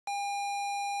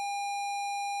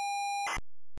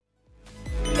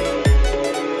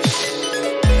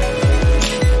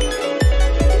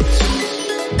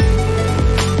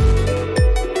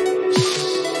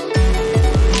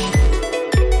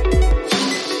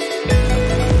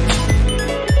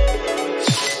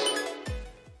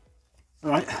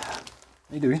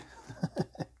you doing?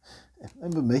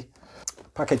 Remember me?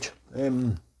 Package.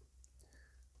 One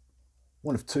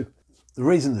of two. The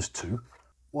reason there's two,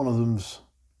 one of them's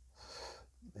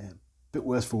a bit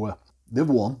worse for wear. The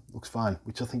other one looks fine,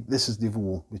 which I think this is the other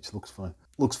one, which looks fine.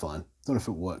 Looks fine. Don't know if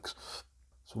it works.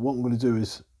 So what I'm going to do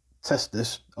is test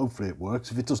this. Hopefully it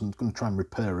works. If it doesn't, I'm going to try and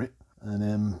repair it.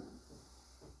 And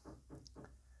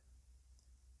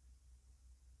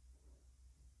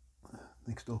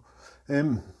next door.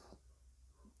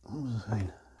 What was I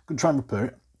saying? Going to try and repair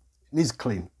it. It needs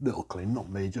clean, little clean, not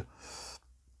major.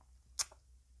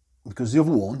 Because the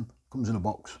other one comes in a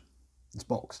box. It's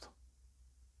boxed,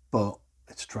 but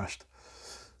it's trashed.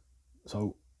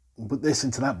 So I'll put this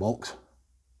into that box,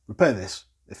 repair this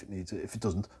if it needs it, if it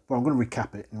doesn't, but I'm going to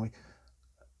recap it anyway.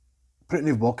 Put it in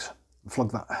the other box,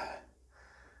 flog that.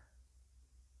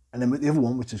 And then with the other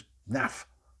one, which is naff,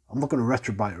 I'm not going to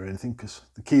retrobite or anything because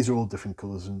the keys are all different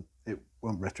colours and it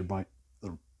won't retrobite.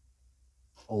 They're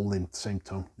all in the same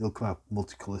tone. They'll come out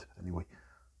multicoloured anyway.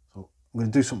 So I'm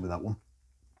going to do something with that one.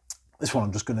 This one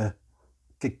I'm just going to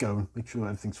get going, make sure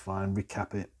everything's fine,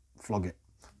 recap it, flog it,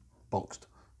 boxed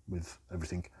with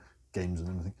everything, games and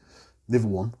everything. The other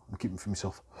one I'm keeping for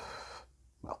myself.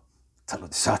 Well, until I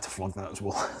decide to flog that as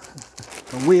well.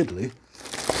 And weirdly,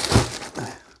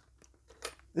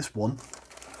 this one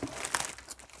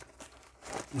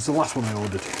was the last one I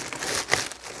ordered.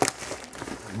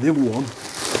 And the other one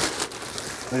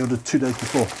I ordered 2 days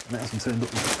before and it hasn't turned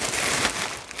up yet.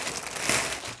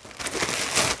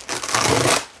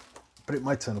 But it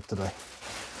might turn up today.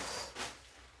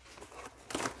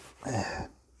 Yeah,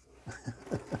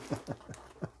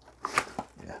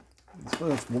 so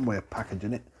that's one way of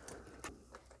packaging it.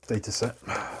 Data set.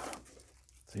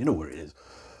 So you know where it is.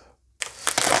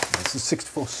 It's the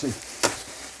 64C.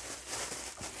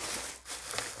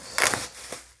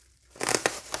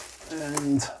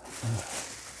 And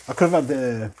I could have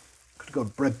had got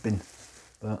a bread bin,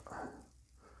 but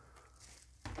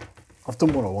I've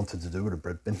done what I wanted to do with a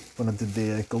bread bin when I did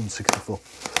the Golden 64,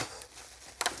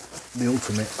 the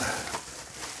Ultimate,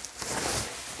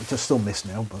 which I still miss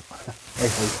now, but hey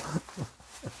ho.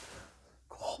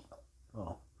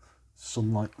 Oh,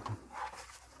 sunlight.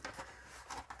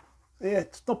 Yeah,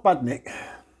 it's not bad, Nick.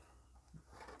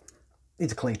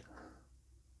 Needs a clean.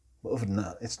 But other than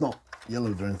that, it's not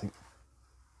yellowed or anything.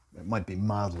 It might be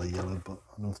mildly yellowed, but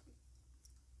I don't.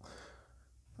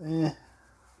 Yeah,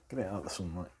 get it out of the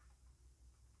sunlight.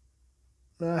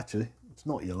 No, actually, it's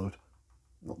not yellowed.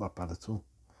 Not that bad at all.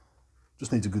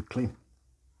 Just needs a good clean.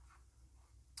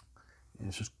 Yeah,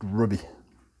 it's just grubby.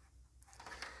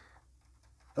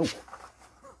 Oh,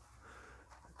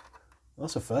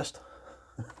 that's a first.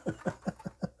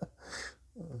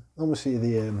 Obviously,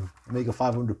 the Amiga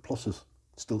 500 Pluses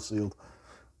still sealed.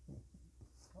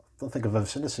 Don't think I've ever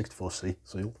seen a 64C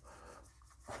sealed.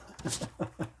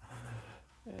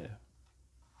 Yeah.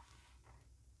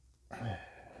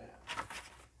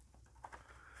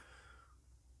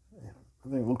 I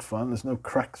think it looks fine. There's no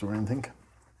cracks or anything.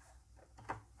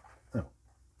 No.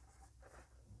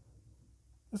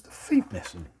 Is the feet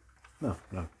missing? No,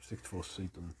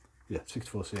 64C doesn't. Yeah,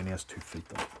 64C only has 2 feet,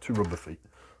 though. 2 rubber feet.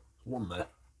 One there,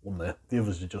 one there. The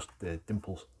others are just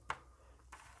dimples.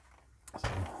 So,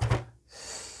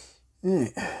 yeah.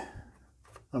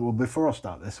 Right, well, before I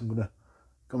start this, I'm going to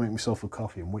go make myself a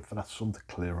coffee and wait for that sun to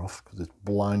clear off because it's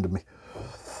blinded me.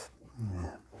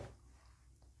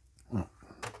 Yeah.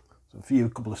 So for you, a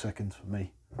couple of seconds. For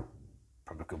me,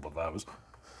 probably a couple of hours.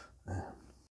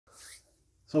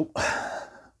 So,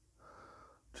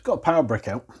 just got a power brick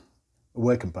out, a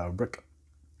working power brick,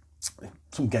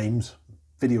 some games,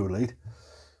 video lead,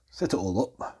 set it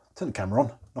all up, turn the camera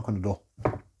on, knock on the door.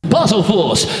 Puzzle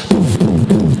Force,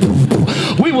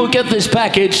 we will get this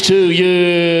package to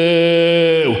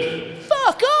you.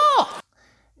 Fuck off!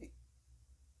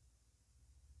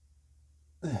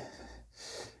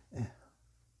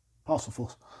 Parcel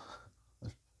Force,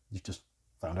 you just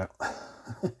found out.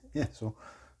 Yeah, so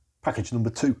package number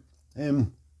 2.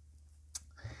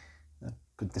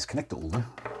 Could disconnect it all now.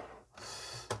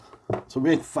 So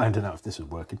we ain't finding out if this is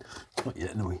working. Not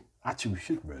yet, no. Actually, we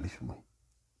should really, shouldn't we?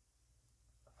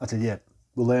 Actually, yeah.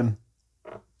 Well,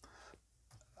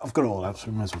 I've got it all out,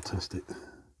 so we might as well test it.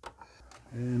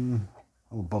 I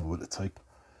won't bother with the tape.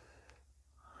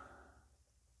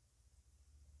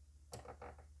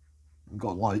 We've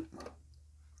got a light.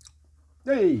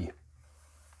 Hey!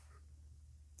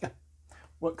 Yeah,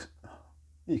 works.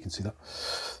 Yeah, you can see that.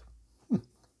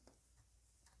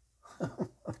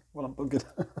 Well, I'm buggered.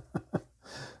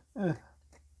 Yeah.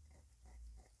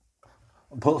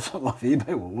 I bought something off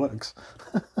eBay what works.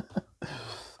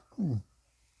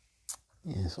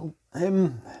 Yeah, so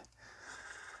I'm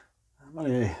at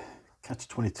a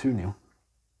catch-22 now.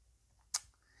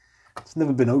 It's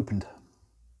never been opened.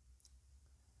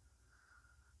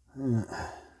 And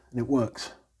it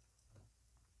works.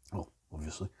 Well,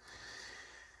 obviously.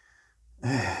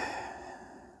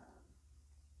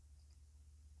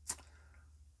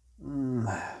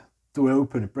 Do I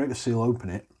open it, break the seal, open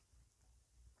it,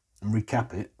 and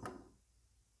recap it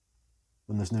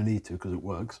when there's no need to because it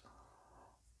works?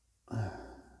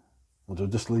 Or do I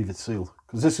just leave it sealed?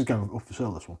 Because this is going up for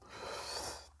sale, this one.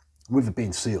 With it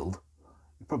being sealed,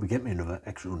 you'd probably get me another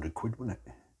extra £100, wouldn't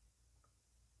it?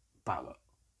 About that.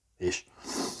 Ish.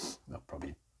 That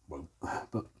probably won't.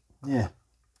 But yeah.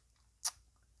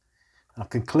 I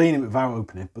can clean it without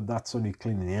opening it, but that's only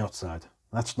cleaning the outside.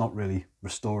 That's not really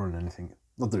restoring anything.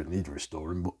 Not that it needs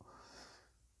restoring, but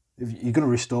if you're going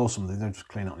to restore something, don't just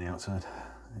clean it on the outside.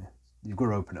 Yeah. You've got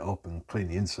to open it up and clean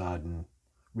the inside and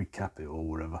recap it or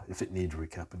whatever. If it needs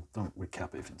recapping, don't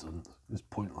recap it if it doesn't. It's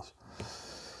pointless.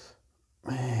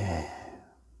 So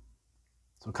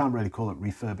I can't really call it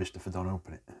refurbished if I don't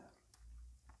open it.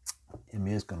 Yeah, my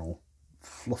ear's gone all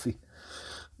fluffy.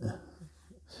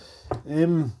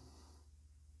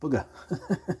 Bugger.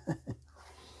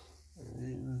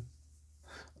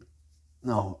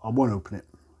 No, I won't open it.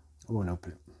 I won't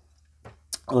open it.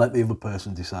 I'll let the other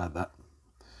person decide that.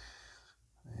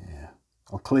 Yeah,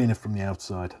 I'll clean it from the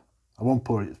outside. I won't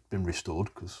put it's been restored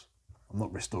because I'm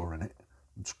not restoring it.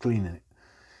 I'm just cleaning it.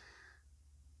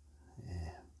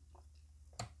 Yeah.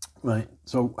 Right,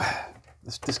 so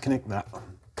let's disconnect that.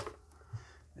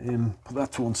 Put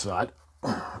that to one side.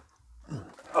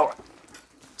 Oh,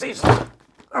 Jesus.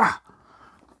 Ah.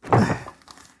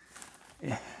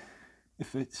 Yeah, it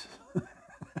fits.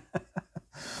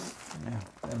 Yeah,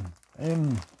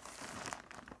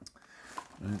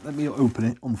 let me open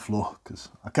it on the floor because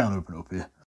I can't open it up here.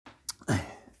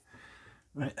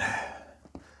 Right,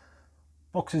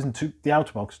 box isn't too, the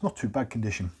outer box, not too bad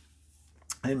condition.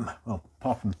 Well,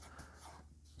 apart from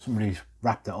somebody's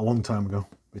wrapped it a long time ago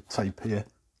with tape here,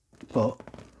 but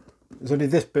there's only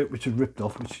this bit which is ripped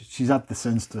off, which she's had the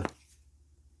sense to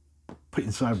put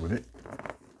inside with it.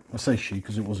 I say she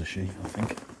because it was a she, I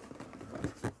think.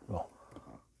 Well,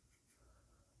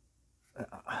 it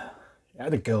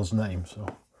had a girl's name, so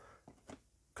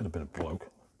could have been a bloke,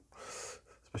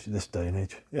 especially this day and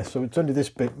age. Yeah, so it's only this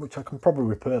bit, which I can probably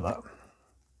repair that.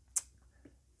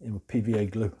 With PVA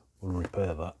glue, we'll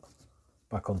repair that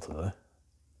back onto there.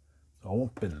 So I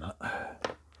won't bin that.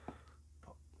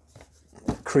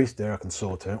 Crease there I can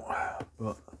sort out,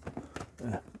 but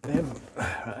yeah,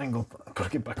 hang on, I've got to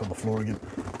get back on the floor again.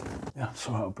 Yeah, I'm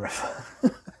so out of breath. I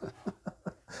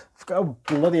forgot how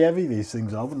bloody heavy these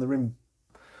things are when they're in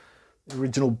the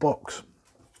original box.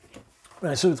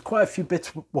 Right, so there's quite a few bits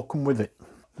what come with it.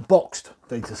 Boxed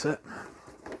data set,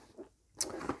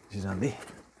 which is handy.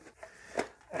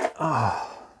 I've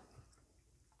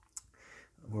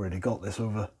already got this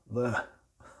over there.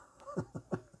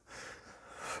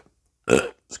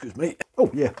 Excuse me. Oh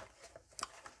yeah.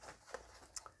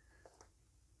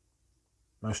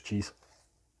 Mouse cheese.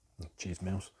 Cheese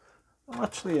mouse. Oh,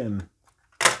 actually, I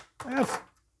have.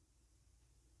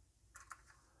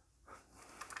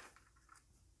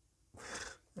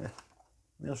 Yeah,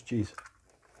 mouse cheese.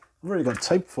 I've already got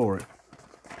tape for it.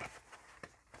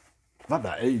 I've had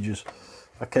that ages.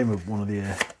 I came with one of the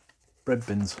bread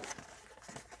bins.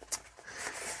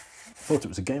 I thought it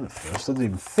was a game at first. I didn't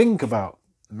even think about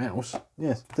the mouse.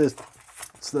 Yes,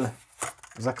 it's the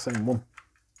exact same one.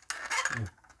 Yeah.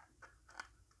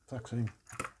 Exact same.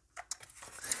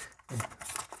 Yeah.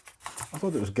 I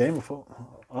thought it was a game. I thought,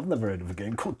 I've never heard of a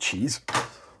game called Cheese.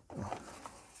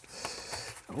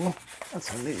 Well, that's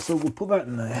handy. So we'll put that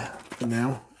in there for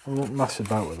now. I won't mess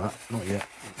about with that, not yet.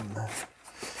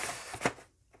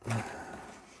 I'm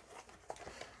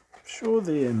sure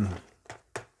the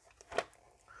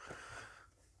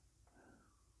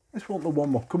this wasn't the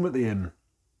one that come with the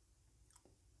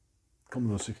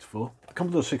Commodore 64. The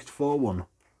Commodore 64 one,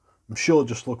 I'm sure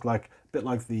just looked like a bit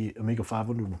like the Amiga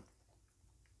 500 one.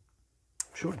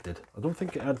 I'm sure it did. I don't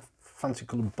think it had fancy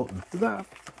coloured buttons. Did that?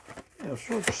 Yeah, I'm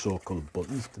sure I just saw coloured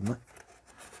buttons, didn't I?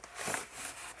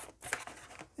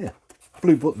 Yeah,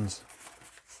 blue buttons.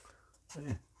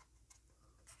 Yeah.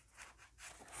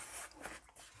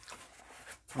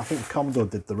 I think Commodore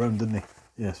did their own, didn't he?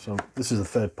 Yeah, so this is a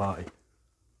third party,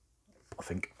 I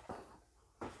think.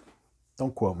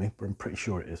 Don't quote me, but I'm pretty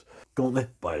sure it is.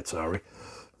 Gauntlet by Atari.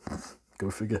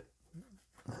 Go figure.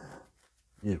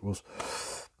 Yeah, it was.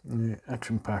 Yeah,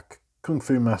 action pack. Kung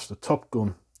Fu Master, Top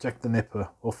Gun, Jack the Nipper,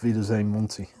 Auf Wiedersehen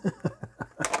Monty.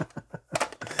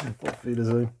 Auf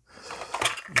Wiedersehen.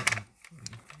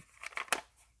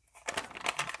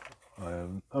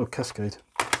 Oh, Cascade.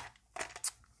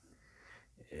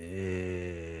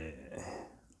 A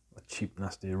cheap,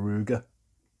 nasty Aruga.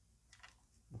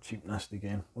 A cheap, nasty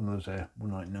game. One of those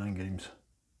 199 games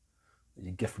that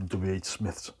you get from W.H.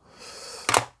 Smith's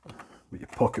with your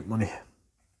pocket money.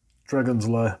 Dragon's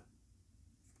Lair.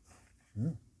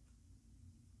 I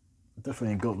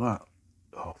definitely ain't got that.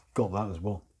 Oh, got that as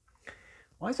well.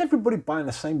 Why is everybody buying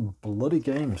the same bloody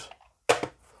games?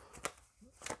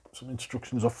 Some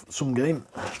instructions off some game.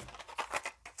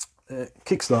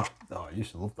 Kickstart. Oh, I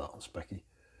used to love that on Specky.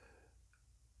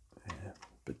 Yeah,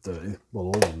 bit dirty. Well,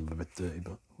 all of them are a bit dirty,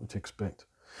 but what do you expect?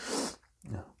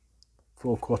 Yeah.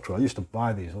 4 Quattro. I used to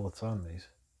buy these all the time, these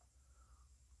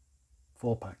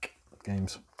 4-pack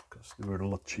games, because they were a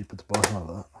lot cheaper to buy like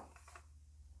that.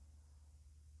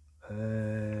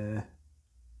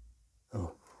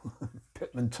 Oh,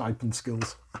 Pitman typing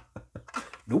skills.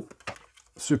 Nope.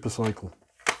 Super Cycle.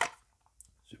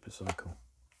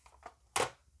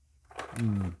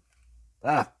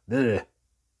 Ah, there.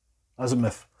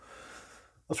 Azimuth.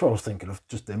 That's what I was thinking of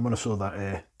just then when I saw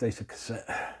that data cassette.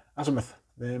 Azimuth,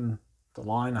 the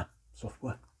liner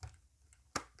software.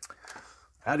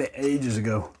 I had it ages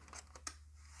ago.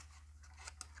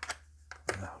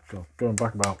 Going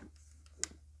back about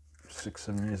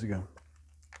 6-7 years ago.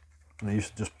 And I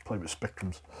used to just play with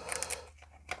Spectrums.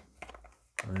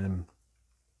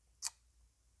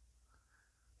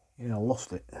 Yeah, I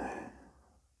lost it.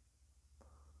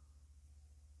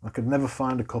 I could never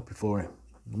find a copy for it.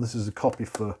 And this is a copy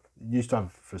for, you used to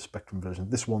have for a Spectrum version.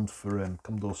 This one's for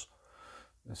Commodore's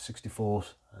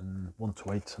 64s and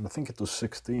 128s, and I think it does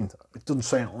 16. It doesn't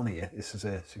say it on here. It says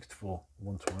 64,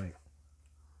 128.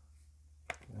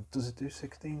 Does it do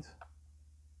 16s?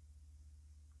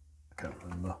 I can't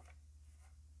remember.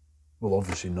 Well,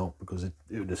 obviously not, because it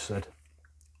would have said.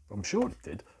 I'm sure it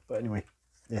did. But anyway,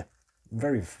 yeah,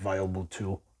 very valuable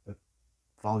tool.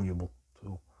 Valuable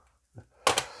tool.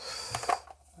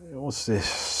 What's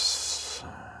this?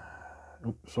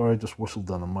 Oh, sorry, I just whistled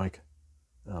down the mic.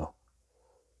 Oh.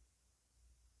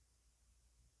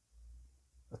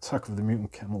 Attack of the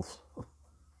Mutant Camels.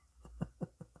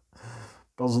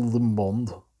 Basil and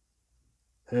Bond.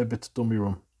 Herbert's Dummy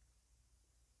Run.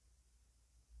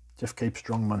 Jeff Cape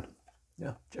Strongman.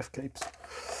 Yeah, Jeff Capes.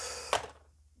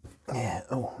 Yeah,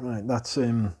 oh, right, that's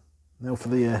now for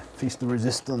the Feast of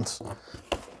Resistance.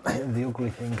 The ugly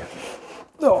thing.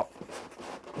 Oh,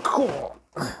 cool.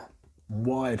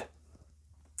 Wide.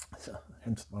 So,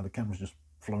 hence why the camera's just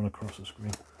flown across the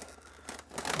screen.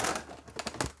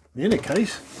 The inner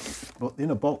case, but the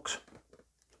inner box,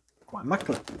 quite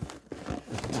immaculate.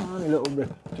 There's a tiny little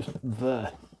rip just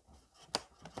there.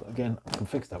 But again, I can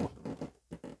fix that one.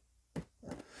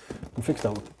 I can fix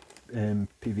that with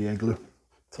PVA glue.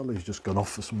 Telly's just gone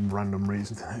off for some random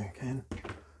reason again.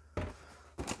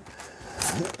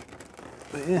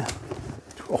 But yeah,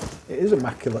 oh, it is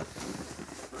immaculate.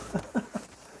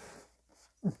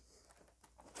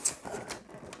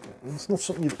 It's not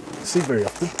something you see very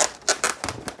often.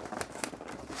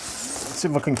 Let's see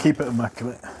if I can keep it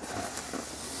immaculate.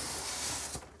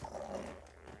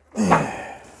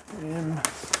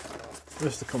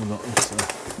 Where's the commodore?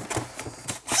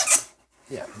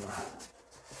 Yeah.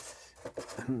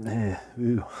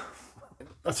 Ooh.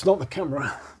 That's not the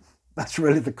camera. That's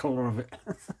really the colour of it.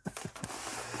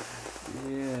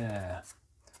 Yeah.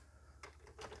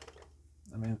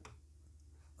 I mean,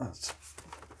 that's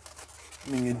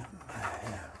minging.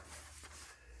 Yeah.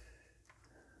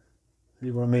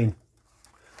 See what I mean?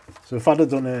 So if I'd have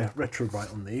done a retro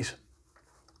bright on these,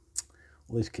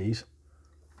 all these keys,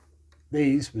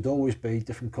 these would always be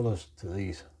different colours to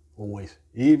these. Always.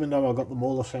 Even though I got them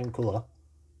all the same colour,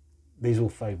 these will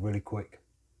fade really quick.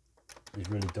 These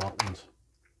really dark ones.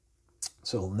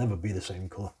 So it'll never be the same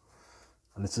colour.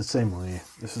 And it's the same on here.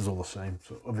 This is all the same.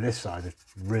 So over this side it's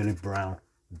really brown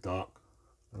and dark.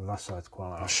 And that side's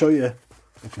quite light. I'll show you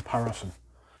the comparison.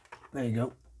 There you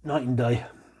go. Night and day.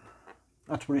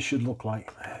 That's what it should look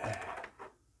like. I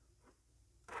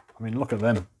mean, look at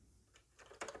them.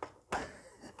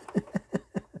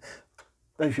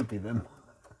 They should be them.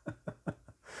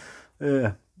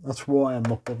 Yeah, that's why I'm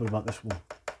not bothered about this one.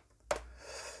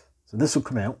 So this will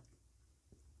come out.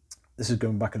 This is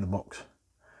going back in the box.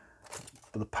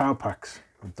 But the power pack's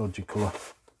a dodgy colour.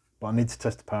 But I need to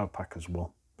test the power pack as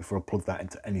well before I plug that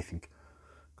into anything.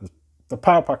 Because the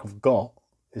power pack I've got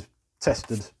is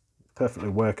tested, perfectly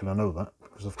working. I know that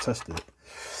because I've tested it.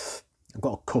 I've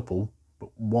got a couple, but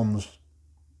one's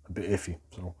a bit iffy.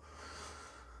 So,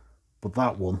 but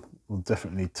that one will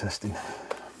definitely need testing.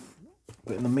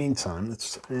 But in the meantime,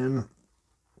 let's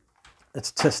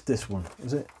test this one.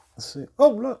 Is it? Let's see. Oh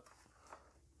look!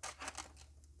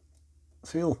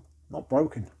 seal, not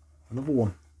broken. Another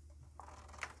one.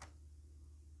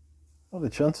 What are the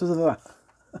chances of that?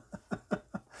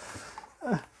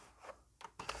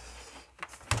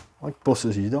 Like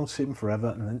buses, you don't see them forever,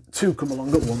 and then two come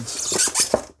along at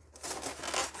once.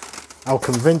 I'm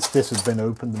convinced this had been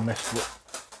opened and messed up.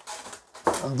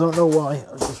 I don't know why,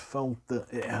 I just felt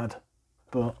that it had.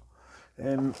 But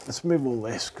let's move all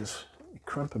this, because you're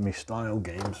cramping me style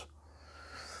games.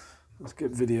 Let's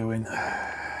get video in.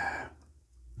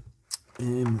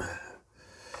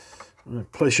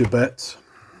 Right, place your bets.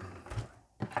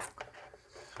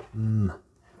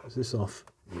 Is this off?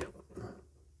 Yep.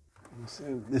 Let's see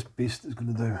what this beast is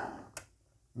going to do.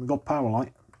 We've got power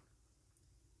light.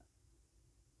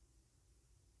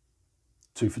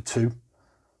 2 for 2.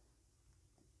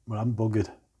 But I'm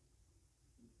buggered.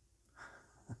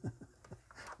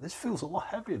 This feels a lot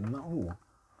heavier than that other one.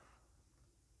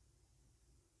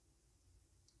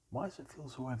 Why does it feel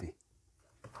so heavy?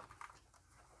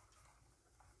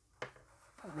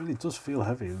 It really does feel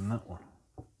heavier than that one.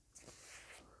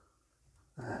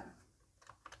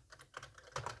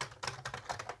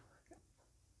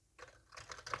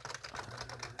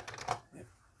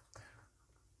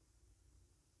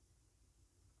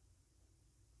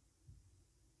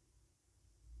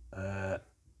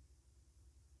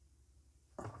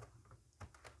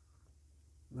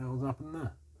 What the hell's happened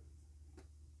there?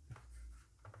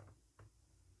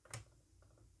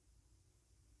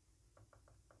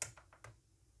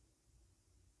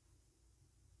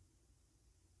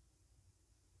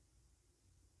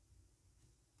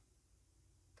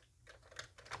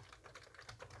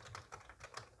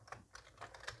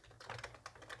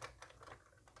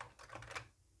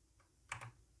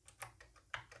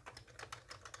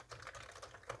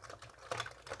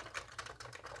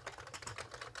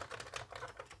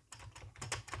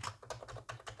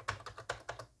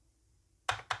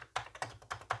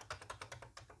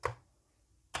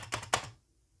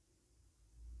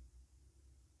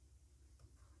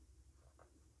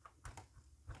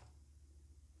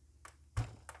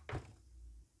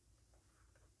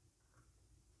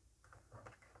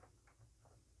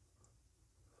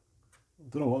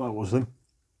 Don't know what that was then.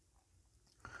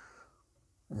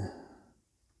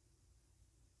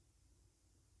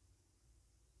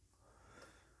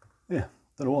 Yeah,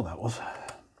 don't know what that was.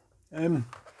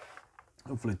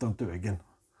 Hopefully don't do it again.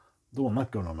 Don't want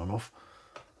that going on and off.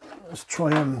 Let's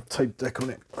try tape deck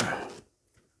on it.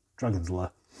 Dragon's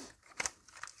Lair.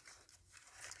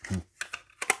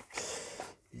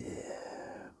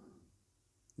 Yeah.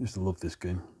 Used to love this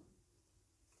game.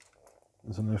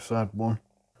 There's a no sad one.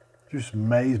 It just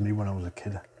amazed me when I was a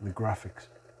kid, the graphics.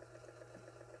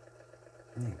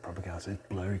 You probably can't see it's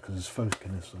blurry because it's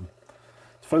focusing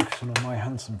on my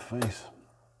handsome face.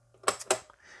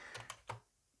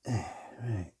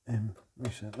 Right,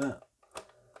 reset that.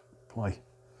 Play.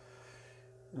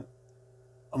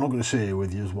 I'm not going to share it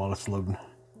with you while it's loading.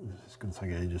 It's going to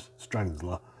take ages. It's Dragon's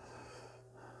Lair.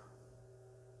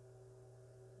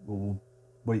 We'll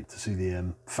wait to see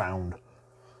the found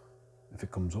if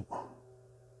it comes up.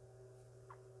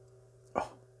 Oh.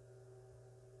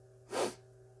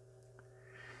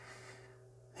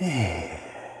 Yeah.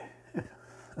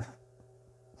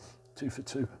 2 for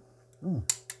 2.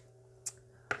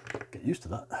 Get used to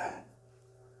that.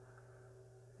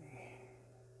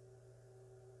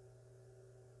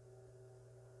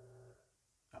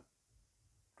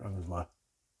 Dragon's Lair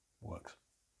works.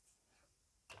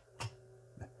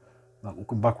 That will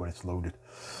come back when it's loaded.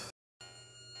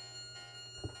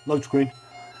 Load screen.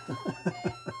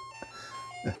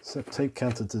 Set tape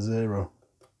counter to 0.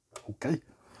 Okay.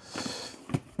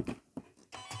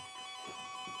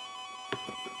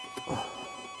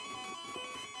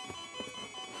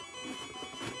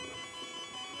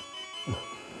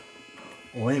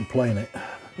 Oh, I ain't playing it. I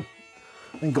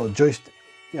ain't got a joystick.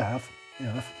 Yeah, I have. Yeah,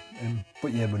 I have.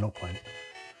 But yeah, we're not playing it.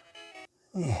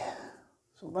 Yeah.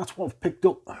 So that's what I've picked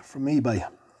up from eBay.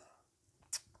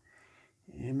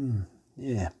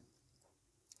 Yeah.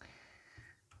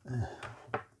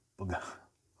 Bugger.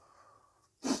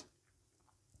 So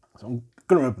I'm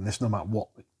going to open this no matter what.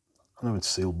 I know it's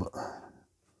sealed, but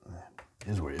it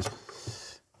is what it is.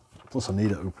 Plus I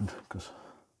need it opened because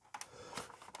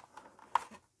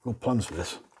I've got plans for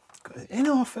this. It ain't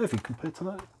half heavy compared to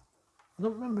that. I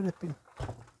don't remember it being...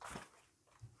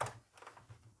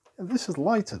 Yeah, this is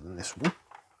lighter than this one.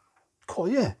 Oh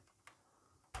yeah.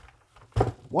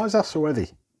 Why is that so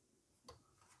heavy?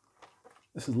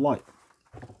 This is light.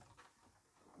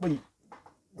 Well,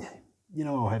 you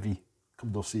know how heavy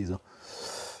Commodore Caesar.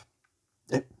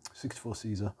 Yep, 64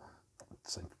 Caesar.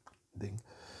 Same thing.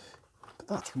 But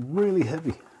that's really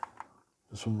heavy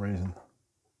for some reason.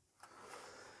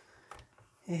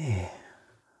 Yeah.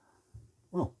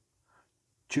 Well,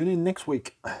 tune in next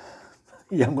week.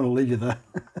 Yeah, I'm going to leave you there.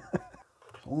 So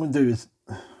what I'm going to do is,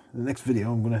 in the next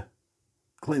video, I'm going to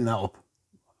clean that up.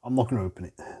 I'm not going to open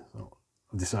it. So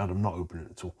I've decided I'm not opening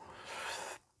it at all.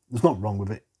 There's nothing wrong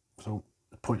with it, so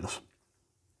it's pointless.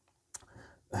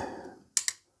 So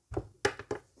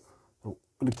I'm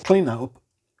going to clean that up,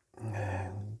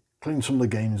 clean some of the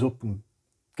games up and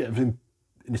get everything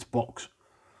in its box.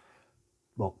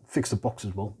 Well, fix the box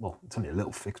as well. Well, it's only a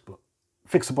little fix, but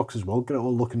fix the box as well. Get it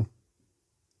all looking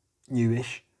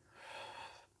newish.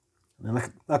 And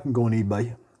then that can go on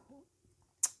eBay.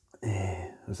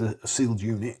 There's a sealed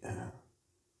unit.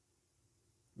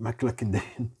 Immaculate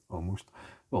condition, almost.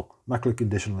 Well, immaculate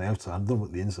condition on the outside. I don't know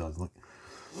what the inside's like.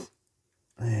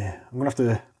 I'm going to have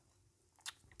to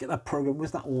get that program.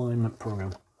 Where's that alignment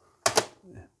program?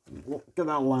 Get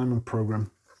that alignment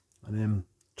program and then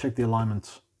check the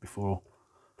alignments before.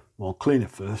 Well, clean it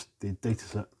first, the data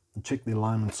set, and check the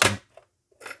alignments on it.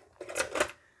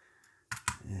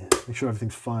 Make sure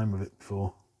everything's fine with it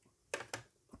before I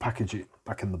package it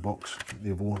back in the box,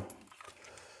 the other one.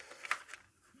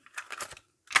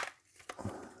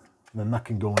 And then that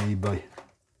can go on eBay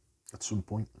at some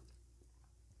point.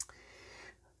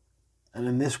 And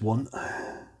then this one,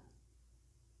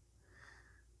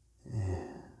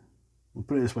 we'll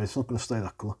put it this way, it's not going to stay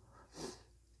that colour.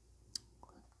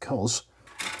 Because,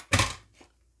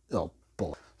 oh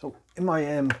boy. So in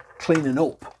my cleaning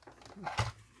up,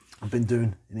 I've been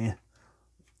doing in here,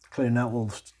 cleaning out all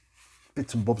the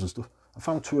bits and bobs and stuff. I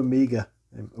found two Amiga.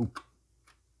 Oh,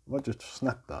 have I just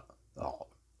snapped that? Oh,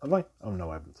 have I? Oh no,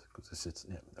 I haven't. Because this is,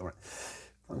 yeah, all right.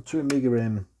 Found two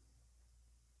Amiga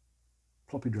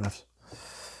floppy drives.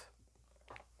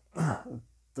 I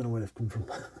don't know where they've come from.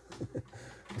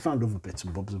 I found other bits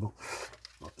and bobs as well.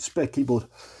 Spare keyboard.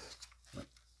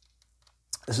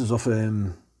 This is off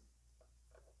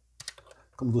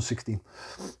Commodore 16.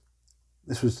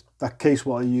 This was that case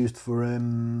what I used for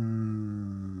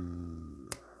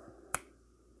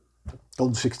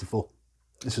Golden 64.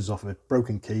 This is off a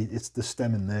broken key. It's the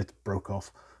stem in there that broke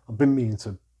off. I've been meaning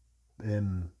to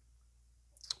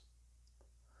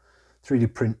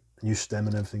 3D print a new stem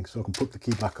and everything so I can put the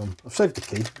key back on. I've saved the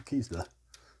key. The key's there.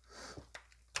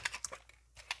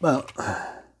 Well,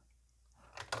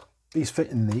 these fit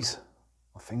in these,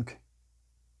 I think.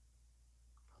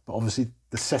 But obviously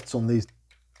the sets on these,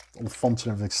 all the fonts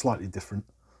and everything, slightly different.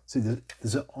 See,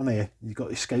 there's on here, you've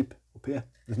got escape up here.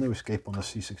 There's no escape on the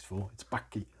C64. It's back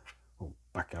key, or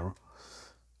back arrow.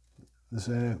 There's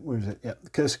where is it? Yeah, the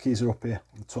cursor keys are up here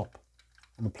on the top,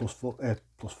 on the plus four.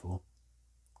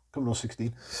 Commodore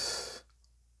 16.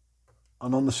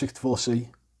 And on the 64C,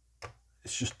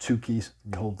 it's just two keys.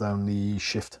 You hold down the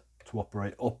shift to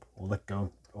operate up, or let go,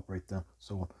 to operate down,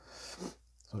 so on.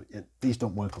 So yeah, these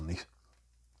don't work on these.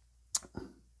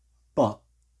 But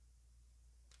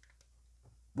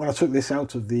when I took this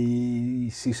out of the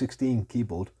C16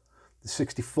 keyboard, the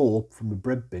 64 from the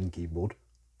bread bin keyboard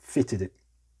fitted it.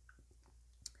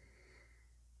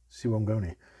 See where I'm going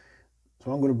here?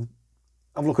 So I'm going to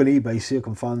have a look on eBay, see if I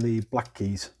can find the black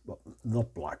keys. Well,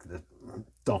 not black, the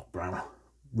dark brown,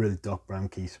 really dark brown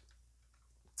keys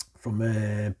from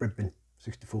bread bin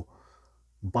 64.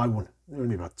 Buy one. They're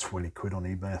only about 20 quid on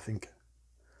eBay, I think.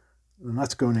 And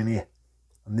that's going in here.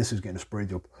 And this is getting a spray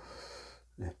job.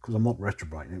 Because I'm not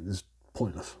retrobrighting it, it's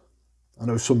pointless. I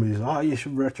know somebody's, you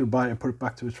should retrobrite and put it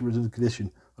back to its original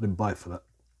condition. I didn't buy it for that.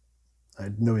 I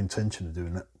had no intention of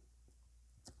doing that.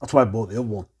 That's why I bought the other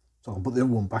one. So I can put the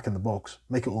other one back in the box,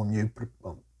 make it all new, put it,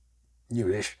 well,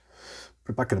 newish,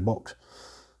 put it back in the box,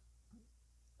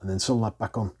 and then sell that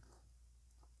back on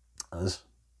as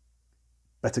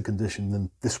better condition than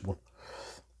this one.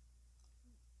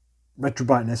 Retro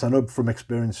brightness, I know from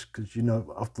experience, because you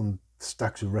know I've done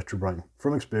stacks of retro brighting.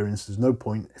 From experience, there's no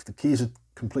point. If the keys are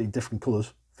completely different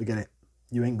colours, forget it.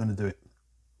 You ain't going to do it.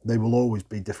 They will always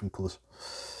be different colours.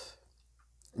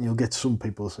 And you'll get some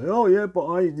people say, oh yeah, but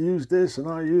I used this and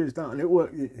I used that and it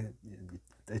worked.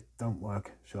 It don't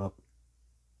work, shut up.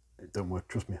 It don't work,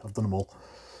 trust me, I've done them all.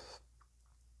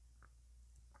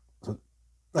 So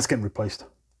that's getting replaced.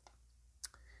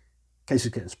 Case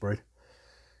is getting sprayed.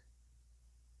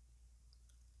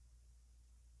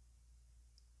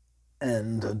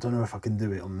 And I don't know if I can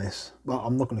do it on this. Well,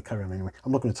 I'm not going to carry on anyway.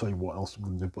 I'm not going to tell you what else I'm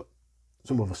going to do, but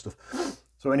some other stuff.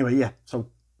 So anyway, yeah, so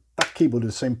that keyboard is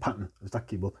the same pattern as that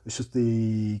keyboard. It's just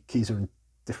the keys are in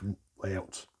different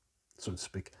layouts, so to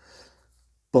speak.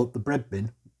 But the bread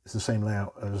bin is the same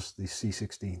layout as the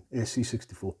C16,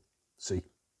 C64C.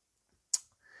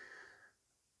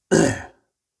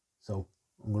 So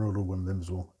I'm going to order one of them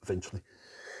as well eventually.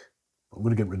 But I'm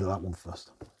going to get rid of that one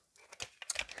first.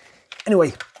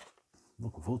 Anyway,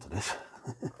 looking forward to this.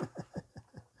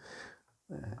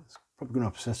 Yeah, it's probably going to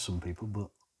upset some people, but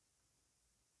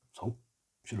so,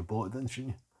 should have bought it then,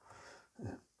 shouldn't you?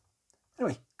 Yeah.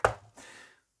 Anyway,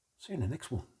 see you in the next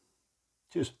one.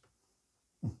 Cheers.